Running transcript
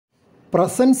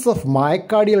Presence of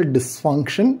myocardial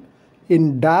dysfunction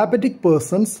in diabetic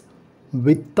persons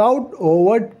without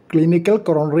overt clinical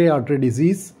coronary artery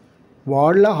disease,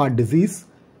 valvular heart disease,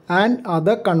 and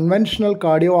other conventional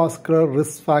cardiovascular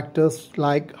risk factors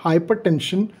like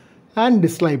hypertension and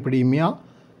dyslipidemia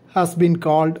has been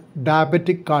called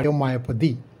diabetic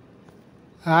cardiomyopathy.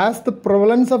 As the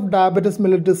prevalence of diabetes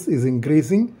mellitus is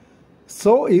increasing,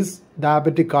 so is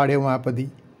diabetic cardiomyopathy.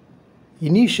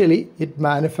 Initially, it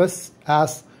manifests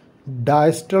as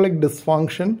diastolic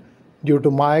dysfunction due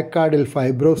to myocardial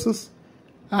fibrosis,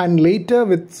 and later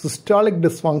with systolic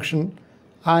dysfunction,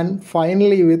 and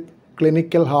finally with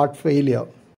clinical heart failure.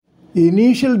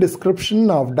 Initial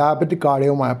description of diabetic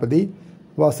cardiomyopathy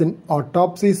was in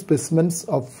autopsy specimens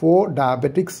of 4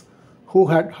 diabetics who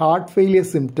had heart failure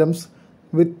symptoms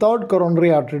without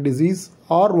coronary artery disease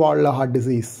or valvular heart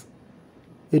disease.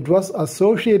 It was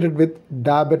associated with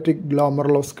diabetic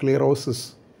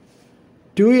glomerulosclerosis.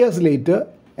 2 years later,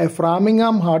 a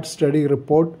Framingham heart study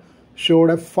report showed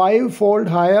a 5-fold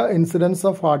higher incidence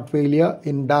of heart failure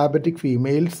in diabetic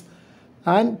females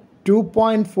and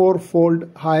 2.4-fold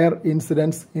higher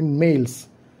incidence in males.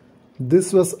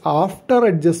 This was after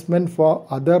adjustment for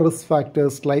other risk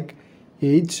factors like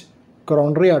age,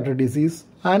 coronary artery disease,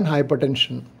 and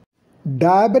hypertension.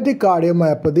 Diabetic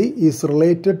cardiomyopathy is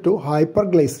related to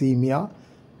hyperglycemia,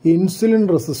 insulin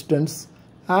resistance,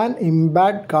 and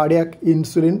impaired cardiac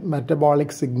insulin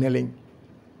metabolic signaling.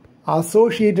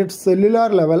 Associated cellular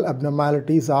level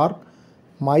abnormalities are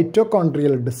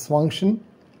mitochondrial dysfunction,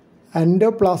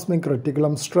 endoplasmic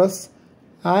reticulum stress,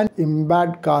 and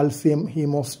impaired calcium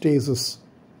hemostasis.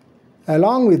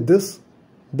 Along with this,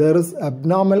 there is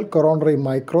abnormal coronary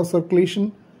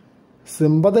microcirculation,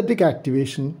 sympathetic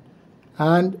activation,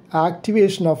 and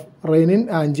activation of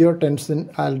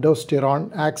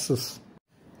renin-angiotensin-aldosterone axis.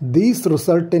 These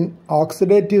result in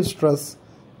oxidative stress,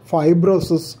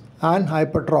 fibrosis, and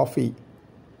hypertrophy.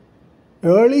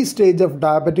 Early stage of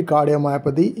diabetic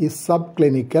cardiomyopathy is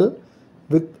subclinical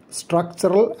with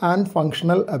structural and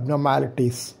functional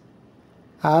abnormalities.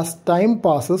 As time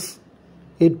passes,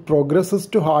 it progresses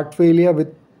to heart failure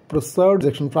with preserved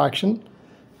ejection fraction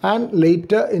and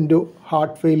later into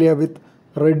heart failure with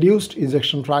reduced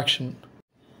ejection fraction.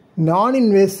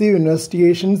 Non-invasive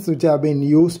investigations which have been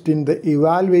used in the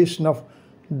evaluation of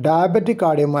diabetic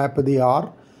cardiomyopathy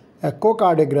are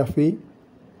echocardiography,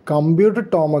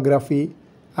 computed tomography,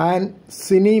 and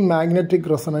cine magnetic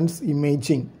resonance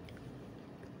imaging.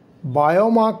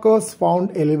 Biomarkers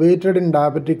found elevated in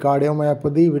diabetic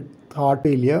cardiomyopathy with heart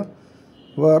failure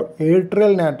were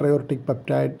atrial natriuretic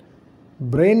peptide,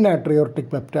 brain natriuretic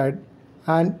peptide,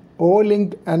 and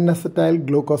O-linked N-acetyl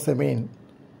glucosamine.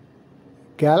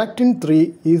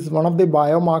 Galactin-3 is one of the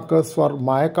biomarkers for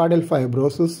myocardial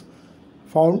fibrosis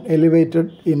found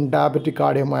elevated in diabetic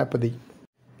cardiomyopathy.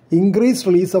 Increased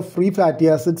release of free fatty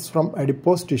acids from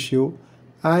adipose tissue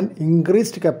and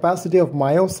increased capacity of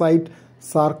myocyte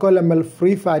sarcolemmal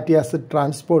free fatty acid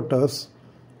transporters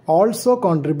also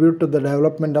contribute to the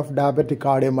development of diabetic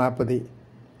cardiomyopathy.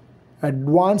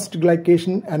 Advanced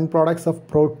glycation end products of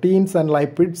proteins and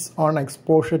lipids on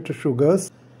exposure to sugars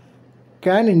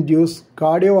can induce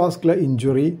cardiovascular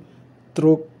injury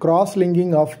through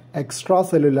cross-linking of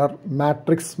extracellular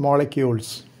matrix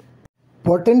molecules.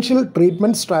 Potential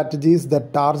treatment strategies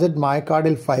that target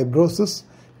myocardial fibrosis,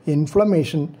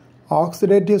 inflammation,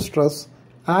 oxidative stress,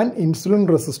 and insulin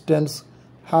resistance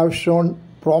have shown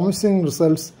promising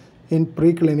results in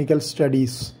preclinical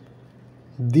studies.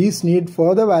 These need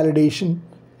further validation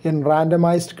in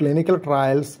randomized clinical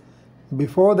trials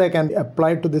before they can be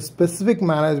applied to the specific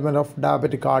management of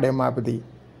diabetic cardiomyopathy.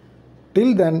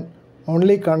 Till then,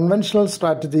 only conventional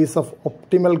strategies of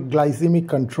optimal glycemic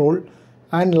control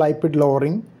and lipid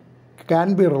lowering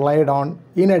can be relied on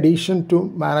in addition to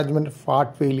management of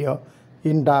heart failure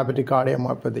in diabetic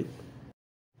cardiomyopathy.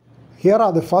 Here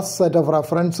are the first set of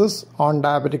references on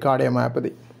diabetic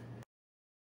cardiomyopathy.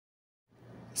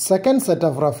 Second set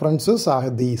of references are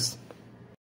these.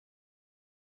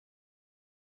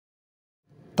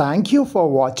 Thank you for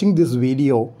watching this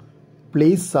video.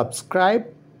 Please subscribe,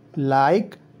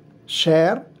 like,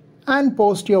 share, and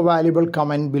post your valuable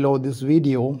comment below this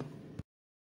video.